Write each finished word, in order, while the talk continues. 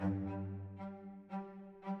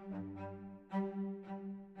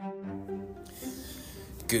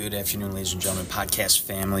Good afternoon, ladies and gentlemen, podcast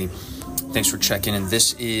family. Thanks for checking in.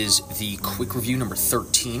 This is the quick review number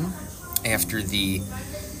 13 after the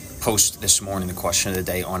post this morning, the question of the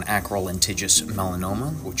day on acral lentiginous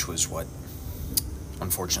melanoma, which was what,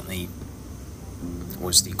 unfortunately,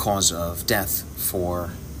 was the cause of death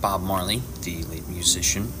for Bob Marley, the late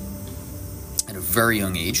musician, at a very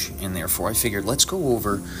young age. And therefore, I figured let's go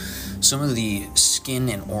over some of the skin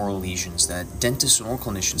and oral lesions that dentists and oral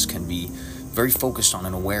clinicians can be very focused on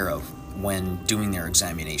and aware of when doing their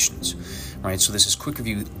examinations. Right, so this is quick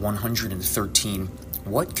review 113.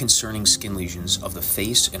 What concerning skin lesions of the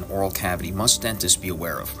face and oral cavity must dentists be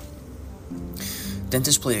aware of?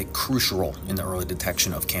 Dentists play a crucial role in the early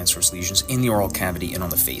detection of cancerous lesions in the oral cavity and on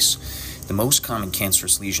the face. The most common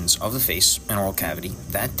cancerous lesions of the face and oral cavity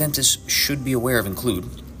that dentists should be aware of include: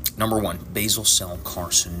 number 1, basal cell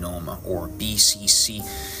carcinoma, or BCC.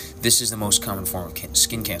 This is the most common form of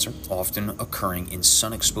skin cancer, often occurring in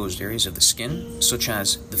sun-exposed areas of the skin, such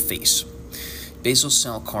as the face. Basal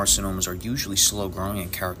cell carcinomas are usually slow-growing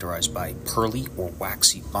and characterized by pearly or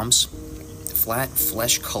waxy bumps, flat,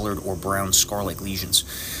 flesh-colored or brown scar-like lesions.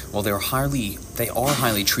 While they are highly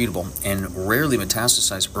treatable and rarely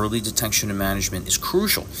metastasize, early detection and management is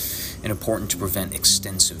crucial and important to prevent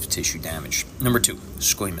extensive tissue damage. Number 2,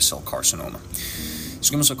 squamous cell carcinoma.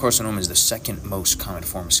 Squamous cell carcinoma is the second most common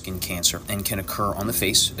form of skin cancer and can occur on the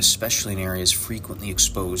face, especially in areas frequently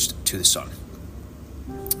exposed to the sun.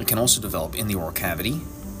 It can also develop in the oral cavity,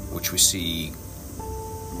 which we see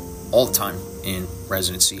all the time in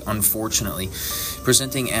residency, unfortunately,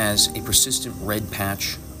 presenting as a persistent red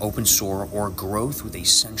patch, open sore, or growth with a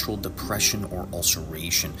central depression or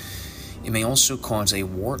ulceration. It may also cause a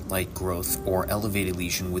wart-like growth or elevated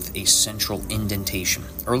lesion with a central indentation.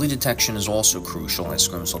 Early detection is also crucial, as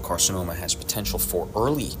squamous cell carcinoma has potential for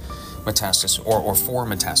early metastasis or for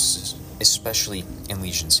metastasis, especially in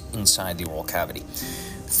lesions inside the oral cavity.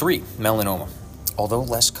 3, melanoma. Although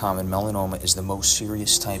less common, melanoma is the most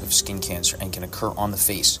serious type of skin cancer and can occur on the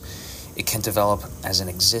face. It can develop as an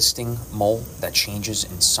existing mole that changes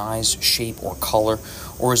in size, shape, or color,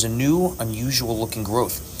 or as a new, unusual-looking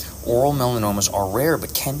growth. Oral melanomas are rare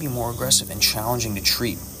but can be more aggressive and challenging to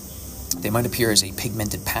treat. They might appear as a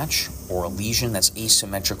pigmented patch or a lesion that's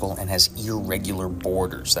asymmetrical and has irregular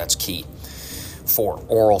borders. That's key. 4,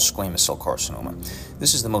 oral squamous cell carcinoma.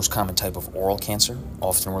 This is the most common type of oral cancer,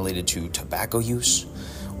 often related to tobacco use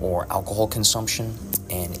or alcohol consumption,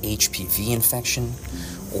 an HPV infection,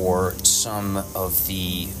 or some of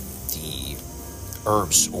the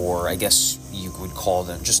herbs, or I guess you would call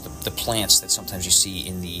them just the plants that sometimes you see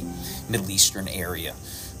in the Middle Eastern area.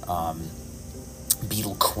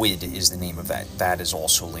 Beetle quid is the name of that. That is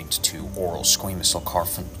also linked to oral squamous cell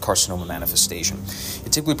carcinoma manifestation.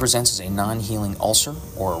 It typically presents as a non-healing ulcer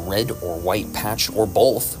or a red or white patch, or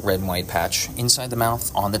both red and white patch, inside the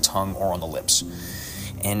mouth, on the tongue, or on the lips.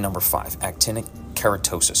 And number 5, actinic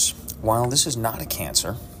keratosis. While this is not a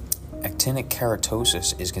cancer, actinic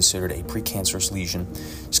keratosis is considered a precancerous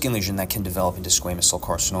skin lesion that can develop into squamous cell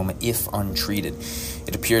carcinoma if untreated.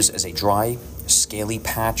 It appears as a dry, scaly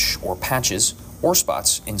patch or patches or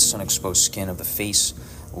spots in sun-exposed skin of the face,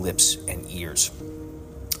 lips, and ears.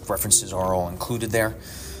 References are all included there.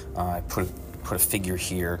 I put a figure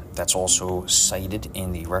here that's also cited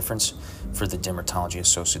in the reference for the Dermatology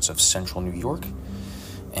Associates of Central New York.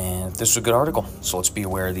 And this is a good article, so let's be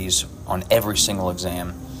aware of these on every single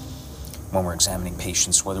exam when we're examining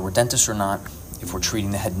patients, whether we're dentists or not. If we're treating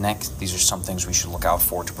the head and neck, these are some things we should look out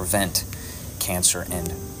for to prevent cancer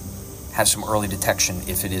and have some early detection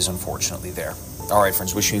if it is unfortunately there. All right,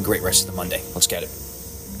 friends, wishing you a great rest of the Monday. Let's get it.